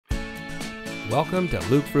Welcome to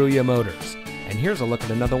Luke Fruia Motors, and here's a look at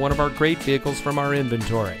another one of our great vehicles from our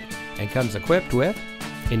inventory, and comes equipped with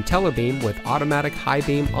IntelliBeam with automatic high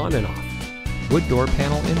beam on and off, wood door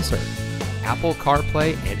panel insert, Apple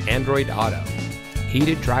CarPlay and Android Auto,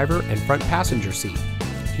 heated driver and front passenger seat,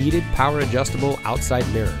 heated power adjustable outside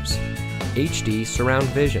mirrors, HD surround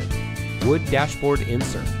vision, wood dashboard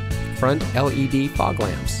insert, front LED fog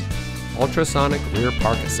lamps, ultrasonic rear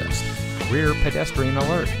park assist, rear pedestrian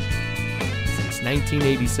alert. Since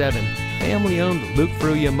 1987, family-owned Luke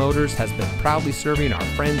Fruia Motors has been proudly serving our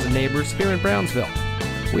friends and neighbors here in Brownsville.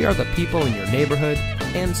 We are the people in your neighborhood,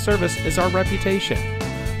 and service is our reputation.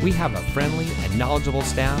 We have a friendly and knowledgeable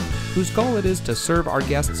staff whose goal it is to serve our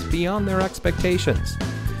guests beyond their expectations.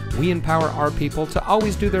 We empower our people to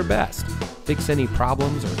always do their best, fix any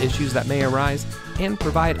problems or issues that may arise, and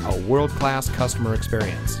provide a world-class customer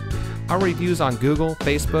experience. Our reviews on Google,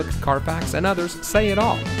 Facebook, Carfax, and others say it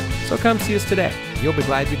all. So come see us today. You'll be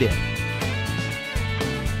glad you did.